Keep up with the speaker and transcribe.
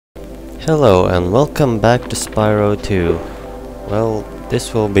Hello and welcome back to Spyro 2. Well,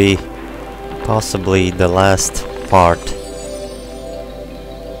 this will be possibly the last part.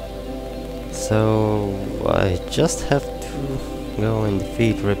 So I just have to go and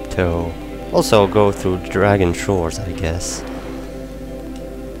defeat Ripto. Also go through Dragon Shores, I guess.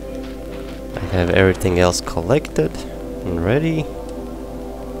 I have everything else collected and ready.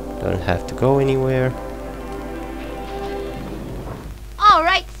 Don't have to go anywhere.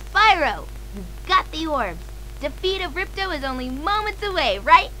 Alright, Spyro! You've got the orbs. Defeat of Ripto is only moments away,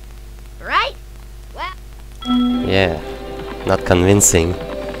 right? Right? Well... Yeah, not convincing.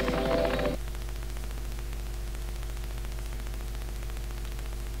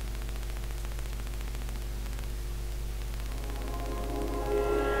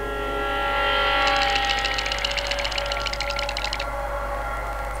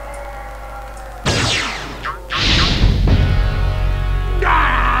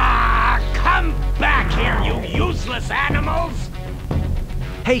 Animals?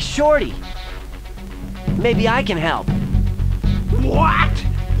 Hey, Shorty! Maybe I can help. What?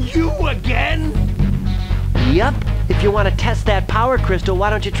 You again? Yup. If you want to test that power crystal,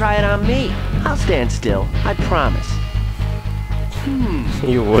 why don't you try it on me? I'll stand still, I promise.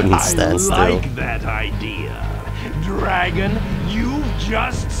 You wouldn't stand still. I like that idea. Dragon, you've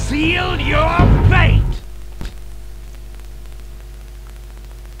just sealed your fate!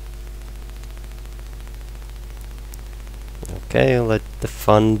 Okay, let the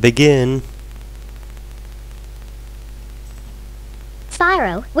fun begin.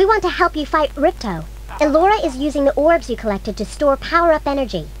 Spyro, we want to help you fight Ripto. Elora is using the orbs you collected to store power-up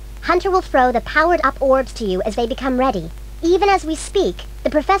energy. Hunter will throw the powered-up orbs to you as they become ready. Even as we speak, the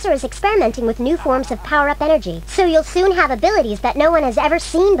professor is experimenting with new forms of power-up energy, so you'll soon have abilities that no one has ever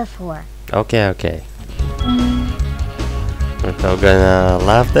seen before. Okay. Ripto gonna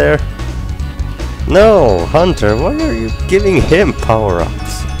laugh there? No, Hunter, why are you giving him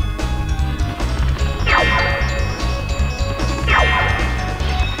power-ups?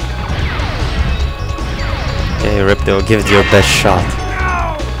 Okay, Ripto, give it your best shot.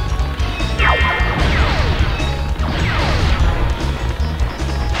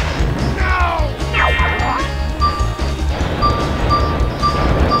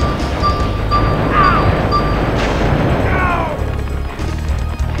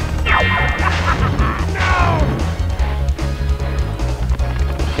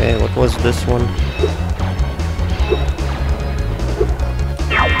 Okay, what was this one?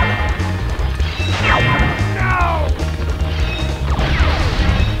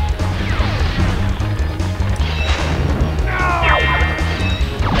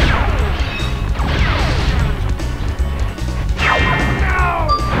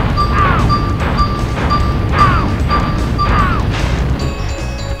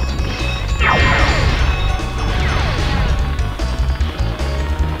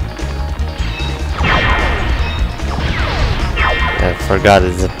 I forgot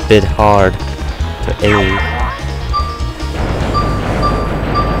it's a bit hard to aim.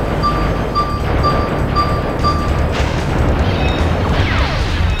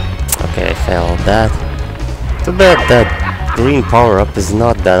 Okay, I failed that. Too bad that green power-up is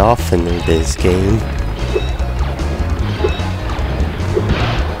not that often in this game.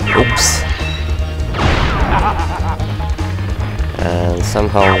 Oops. And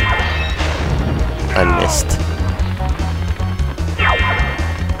somehow I missed.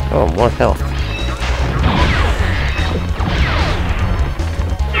 Oh, more health.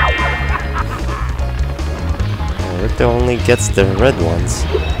 Ripto only gets the red ones.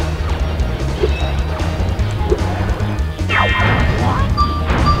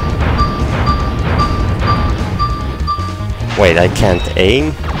 Wait, I can't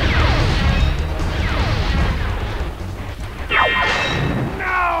aim?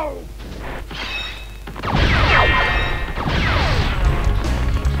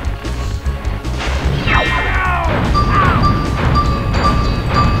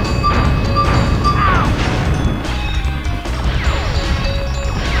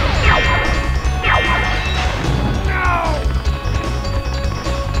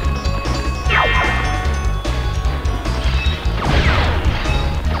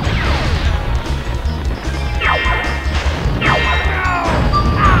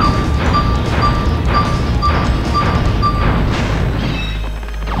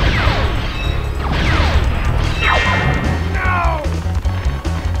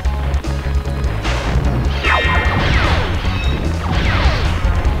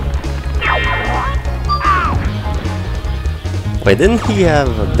 Wait, didn't he have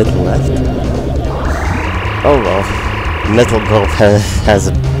a bit left? Oh well. Metal Golf has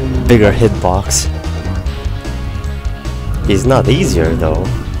a bigger hitbox. He's not easier though.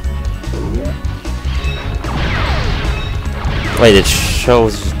 Wait, it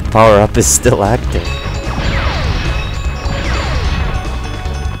shows power up is still active.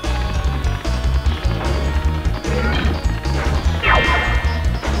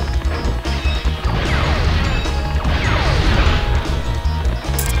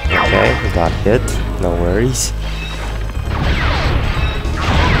 Okay, we got hit, no worries.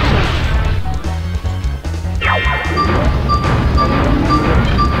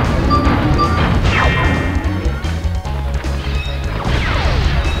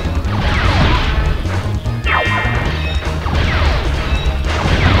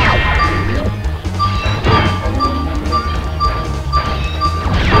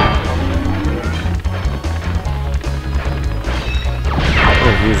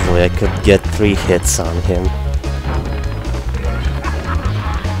 Usually I could get 3 hits on him.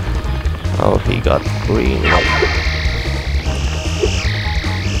 Oh, he got green.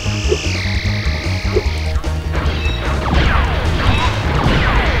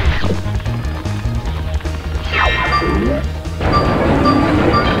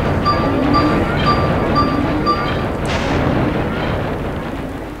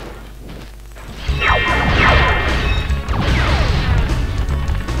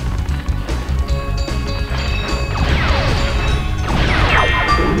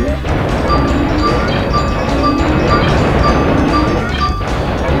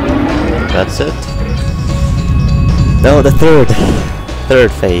 That's it? No, the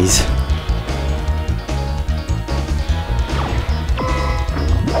third phase.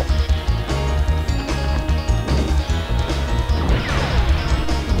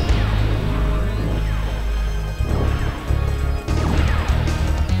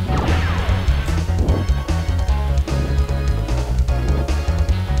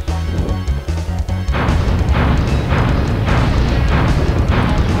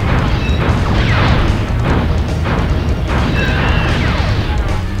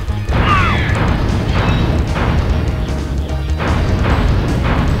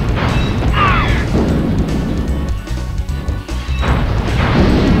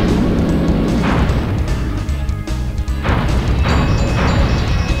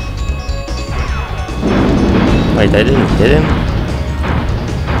 Wait, I didn't hit him?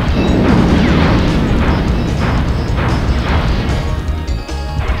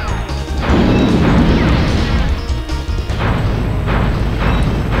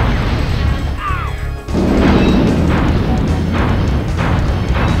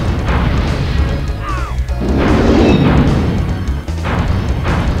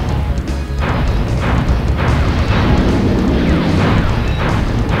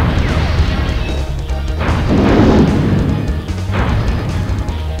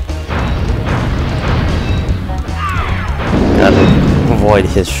 Gotta avoid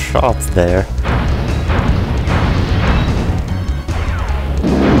his shots there.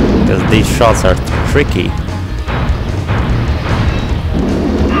 Because these shots are tricky.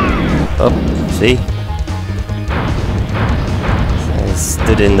 Oh, see? I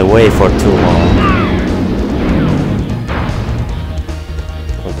stood in the way for too long.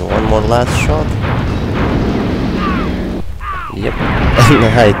 One more last shot. Yep. And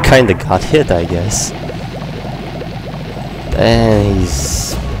I kinda got hit, I guess. And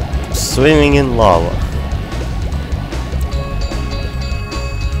he's swimming in lava.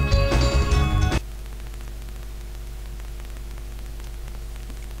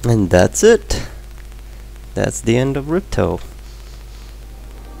 And that's it. That's the end of Ripto.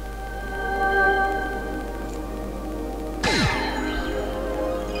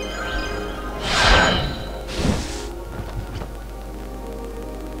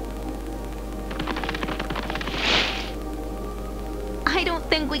 I don't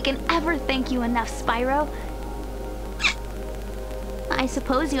think we can ever thank you enough, Spyro. I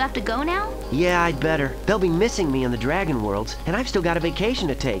suppose you have to go now? Yeah, I'd better. They'll be missing me in the Dragon Worlds, and I've still got a vacation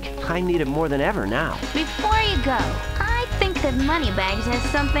to take. I need it more than ever now. Before you go, I think that Moneybags has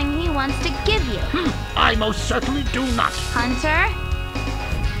something he wants to give you. I most certainly do not. Hunter?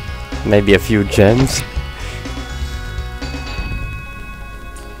 Maybe a few gems.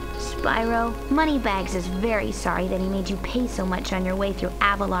 Spyro, Moneybags is very sorry that he made you pay so much on your way through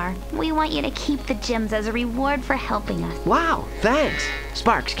Avalar. We want you to keep the gems as a reward for helping us. Wow, thanks.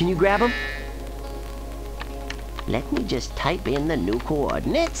 Sparks, can you grab them? Let me just type in the new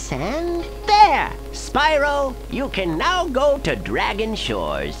coordinates and there! Spyro, you can now go to Dragon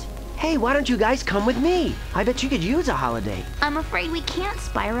Shores. Hey, why don't you guys come with me? I bet you could use a holiday. I'm afraid we can't,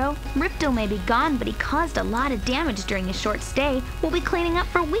 Spyro. Ripto may be gone, but he caused a lot of damage during his short stay. We'll be cleaning up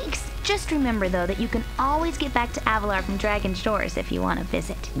for weeks. Just remember, though, that you can always get back to Avalar from Dragon Shores if you want to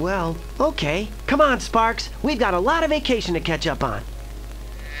visit. Well, okay. Come on, Sparks. We've got a lot of vacation to catch up on.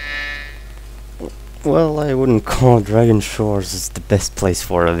 Well, I wouldn't call Dragon Shores as the best place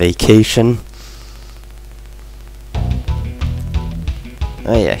for a vacation.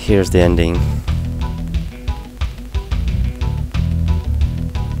 Oh yeah, here's the ending.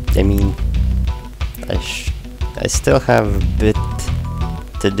 I mean, I still have a bit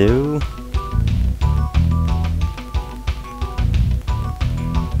to do.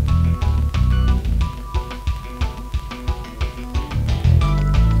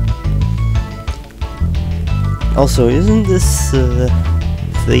 Also, isn't this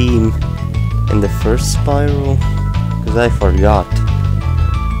theme in the first Spyro? Because I forgot.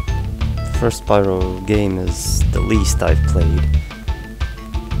 The first Spyro game is the least I've played.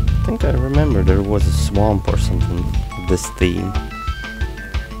 I think I remember there was a swamp or something with this theme.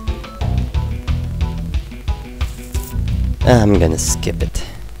 I'm gonna skip it.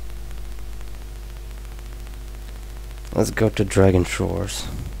 Let's go to Dragon Shores.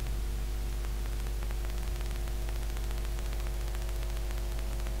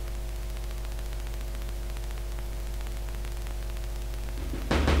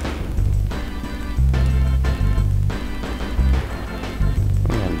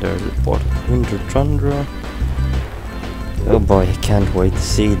 There's a port of Winter Tundra. Oh boy, I can't wait to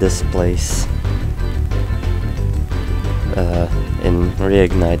see this place in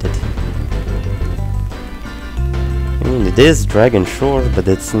Reignited. I mean, it is Dragon Shores, but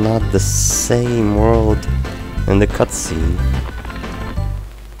it's not the same world in the cutscene.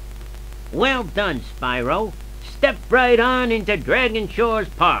 Well done, Spyro. Step right on into Dragon Shores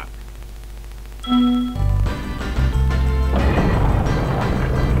Park.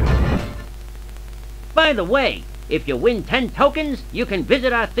 By the way, if you win 10 tokens, you can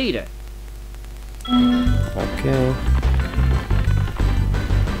visit our theater. Okay.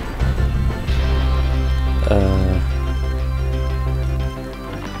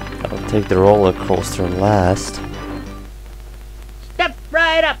 I'll take the roller coaster last. Step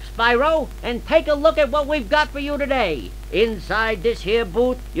right up, Spyro, and take a look at what we've got for you today. Inside this here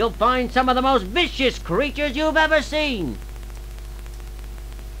booth, you'll find some of the most vicious creatures you've ever seen.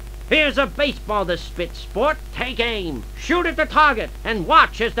 Here's a baseball to spit, sport. Take aim, shoot at the target, and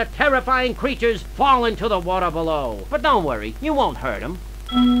watch as the terrifying creatures fall into the water below. But don't worry, you won't hurt them.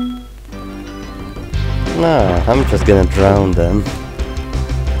 Nah, I'm just gonna drown them.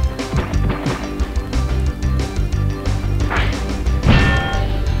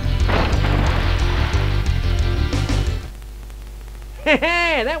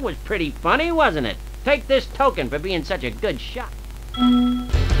 Hey, that was pretty funny, wasn't it? Take this token for being such a good shot.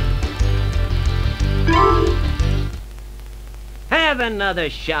 Have another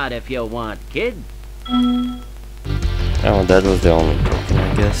shot if you want, kid. Oh, that was the only token,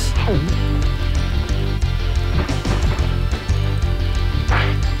 I guess.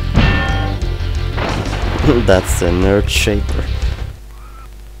 That's the nerd shaper.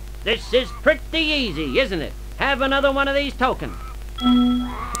 This is pretty easy, isn't it? Have another one of these tokens.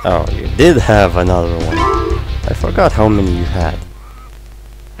 Oh, you did have another one. I forgot how many you had.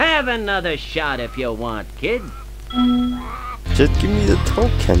 Have another shot if you want, kid. Just give me the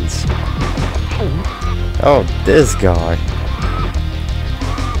tokens. Oh, this guy.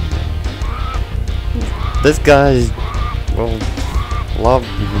 This guy, well,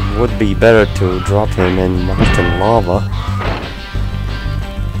 would be better to drop him in molten lava.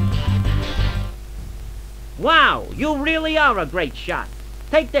 Wow, you really are a great shot.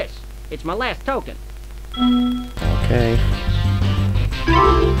 Take this. It's my last token. Okay.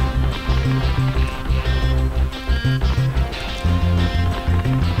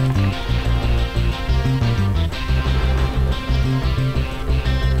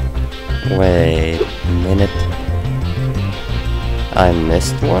 Wait a minute. I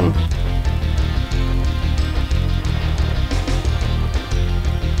missed one.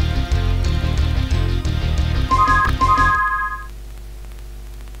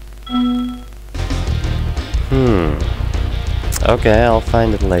 Okay, I'll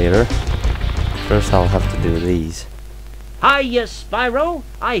find it later. First I'll have to do these. Hiya, Spyro.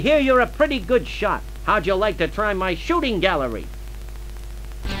 I hear you're a pretty good shot. How'd you like to try my shooting gallery?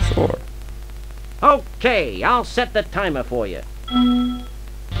 Sure. Okay, I'll set the timer for you.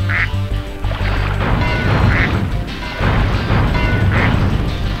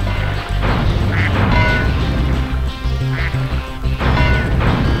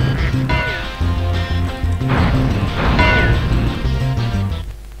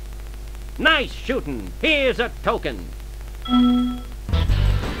 shooting. Here's a token.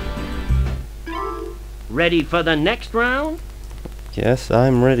 Ready for the next round? Yes,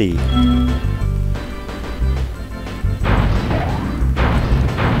 I'm ready.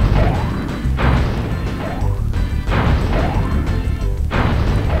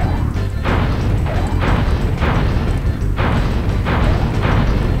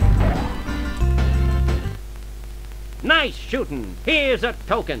 Nice shooting. Here's a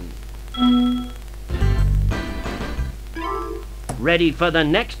token. Ready for the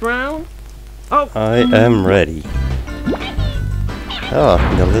next round? Oh, I am ready. Oh,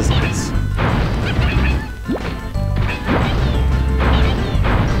 the lizards.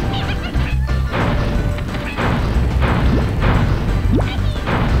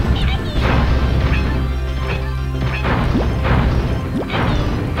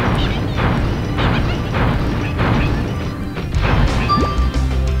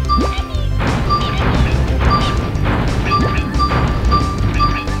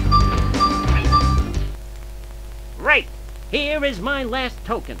 right. Here is my last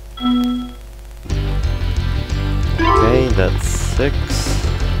token. Okay, that's 6.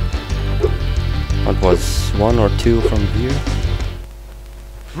 What was 1 or 2 from here?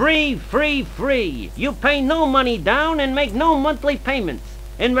 Free, free, free. You pay no money down and make no monthly payments.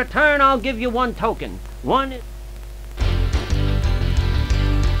 In return, I'll give you 1 token. One.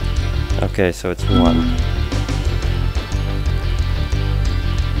 Okay, so it's 1.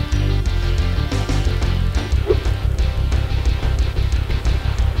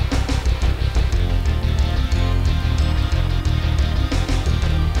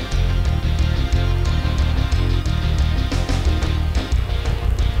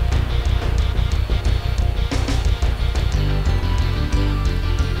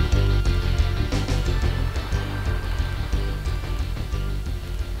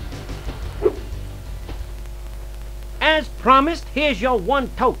 As promised, here's your 1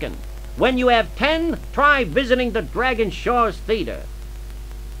 token. When you have 10, try visiting the Dragon Shores Theater.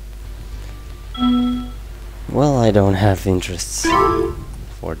 Well, I don't have interests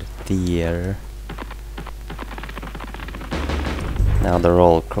for the theater. Now the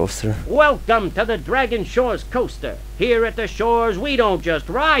roller coaster. Welcome to the Dragon Shores Coaster. Here at the shores, we don't just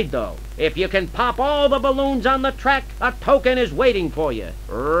ride, though. If you can pop all the balloons on the track, a token is waiting for you.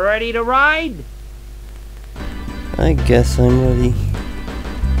 Ready to ride? I guess I'm ready.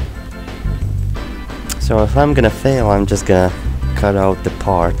 So if I'm gonna fail, I'm just gonna cut out the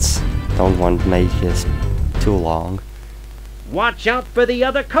parts. Don't want to make this too long. Watch out for the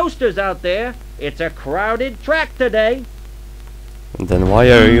other coasters out there. It's a crowded track today. Then why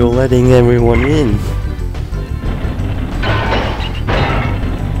are you letting everyone in?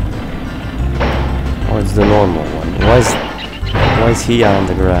 Oh, it's the normal one. Why is he on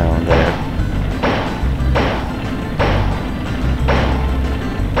the ground there?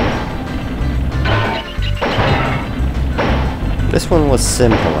 This one was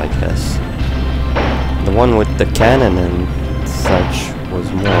simple, I guess. The one with the cannon and such was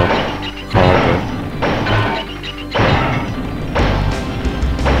more harder.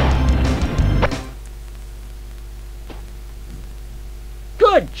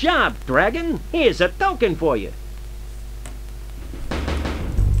 Good job, Dragon. Here's a token for you.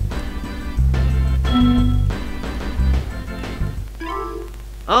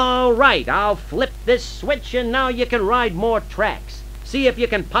 All right, I'll flip this switch and now you can ride more tracks. See if you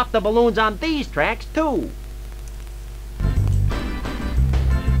can pop the balloons on these tracks, too.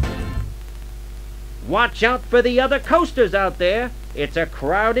 Watch out for the other coasters out there. It's a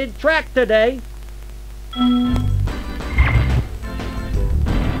crowded track today.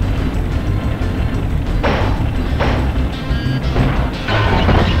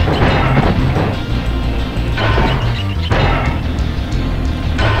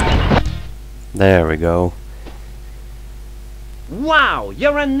 There we go. Wow,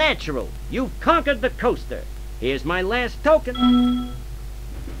 you're a natural. You've conquered the coaster. Here's my last token.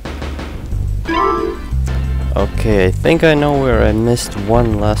 Okay, I think I know where I missed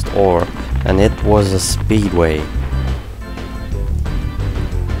one last orb, and it was a speedway.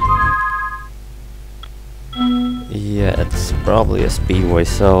 Yeah, it's probably a speedway,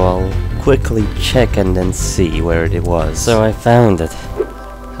 so I'll quickly check and then see where it was. So I found it.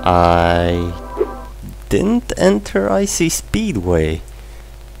 I didn't enter Icy Speedway.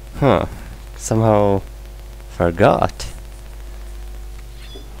 Huh. Somehow forgot.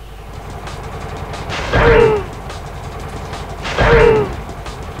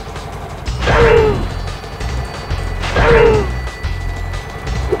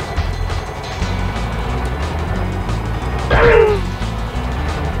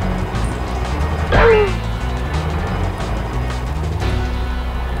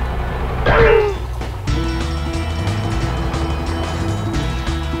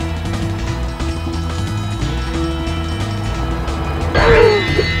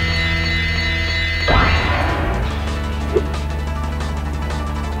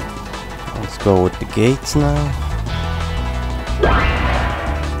 Let's go with the gates now.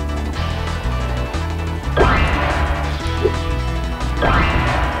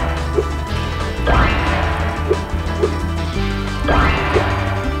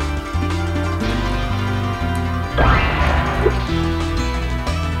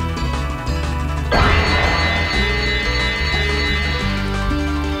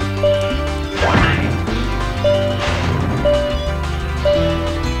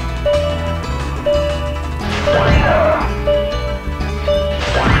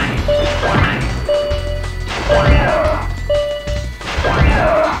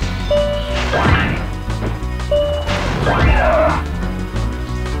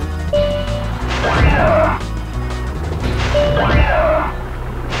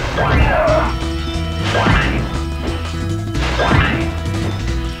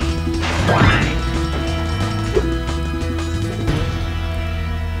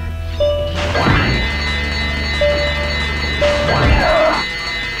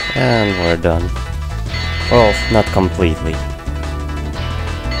 And we're done. Well, not completely.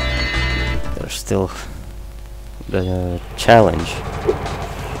 There's still the challenge.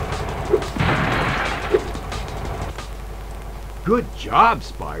 Good job,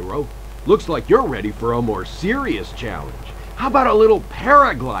 Spyro. Looks like you're ready for a more serious challenge. How about a little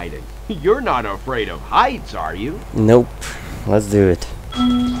paragliding? You're not afraid of heights, are you? Nope. Let's do it.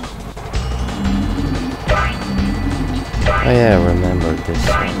 Oh yeah, I remember this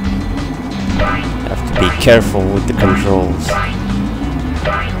one. Have to be careful with the controls.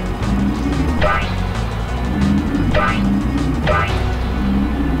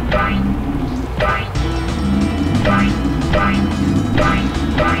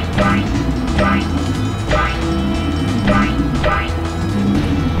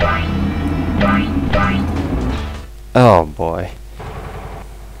 Oh boy.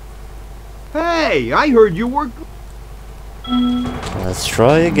 Hey, I heard you were... Let's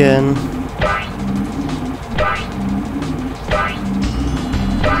try again.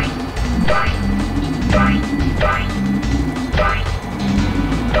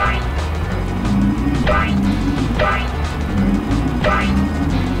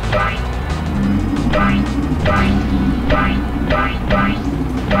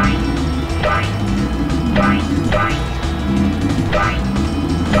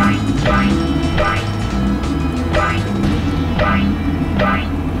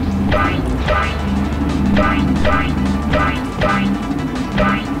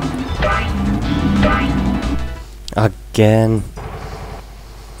 Again.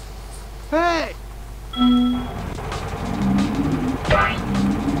 Hey!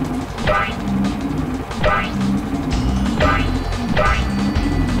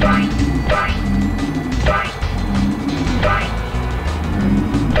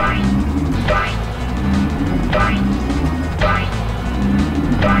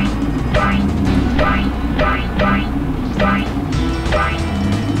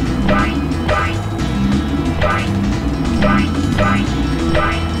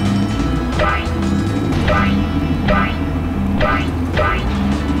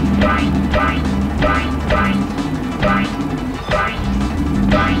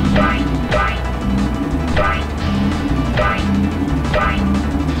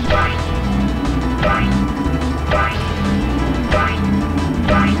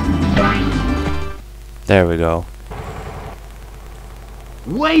 There we go.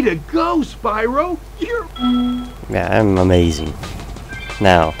 Way to go, Spyro! You're... Yeah, I'm amazing.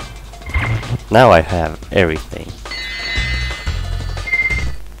 Now I have everything.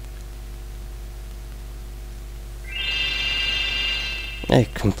 I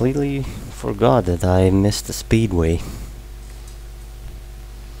completely forgot that I missed the speedway.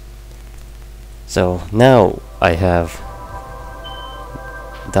 So now I have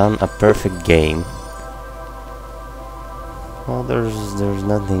done a perfect game. Well, there's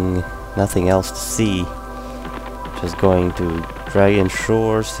nothing else to see. Just going to Dragon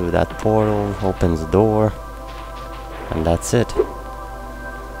Shores through that portal, opens the door, and that's it.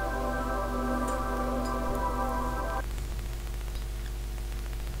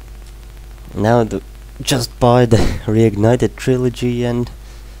 Now just buy the Reignited trilogy and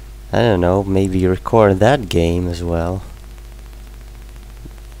I don't know, maybe record that game as well.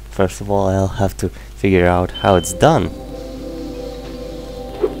 First of all, I'll have to figure out how it's done.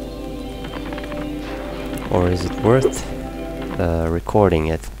 Or is it worth recording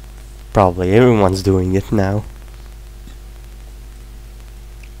it? Probably everyone's doing it now.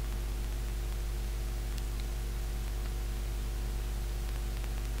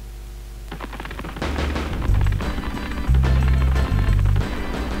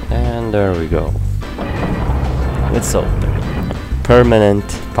 And And there we go. It's open. Permanent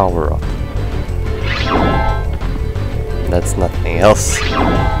power up. That's nothing else.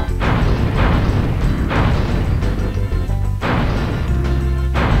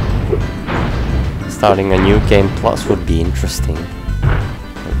 Starting a new game plus would be interesting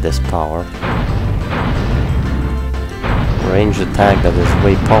with this power. Range attack that is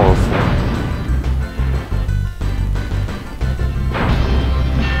way powerful.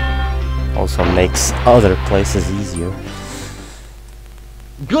 Also makes other places easier.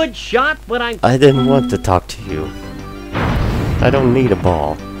 Good shot, but I didn't want to talk to you. I don't need a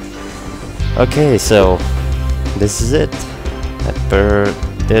ball. Okay, so this is it. I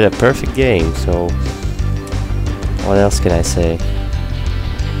did a perfect game, so what else can I say?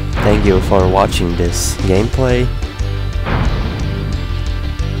 Thank you for watching this gameplay.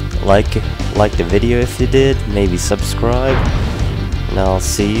 Like the video if you did, maybe subscribe, and I'll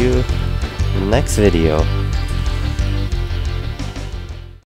see you in the next video.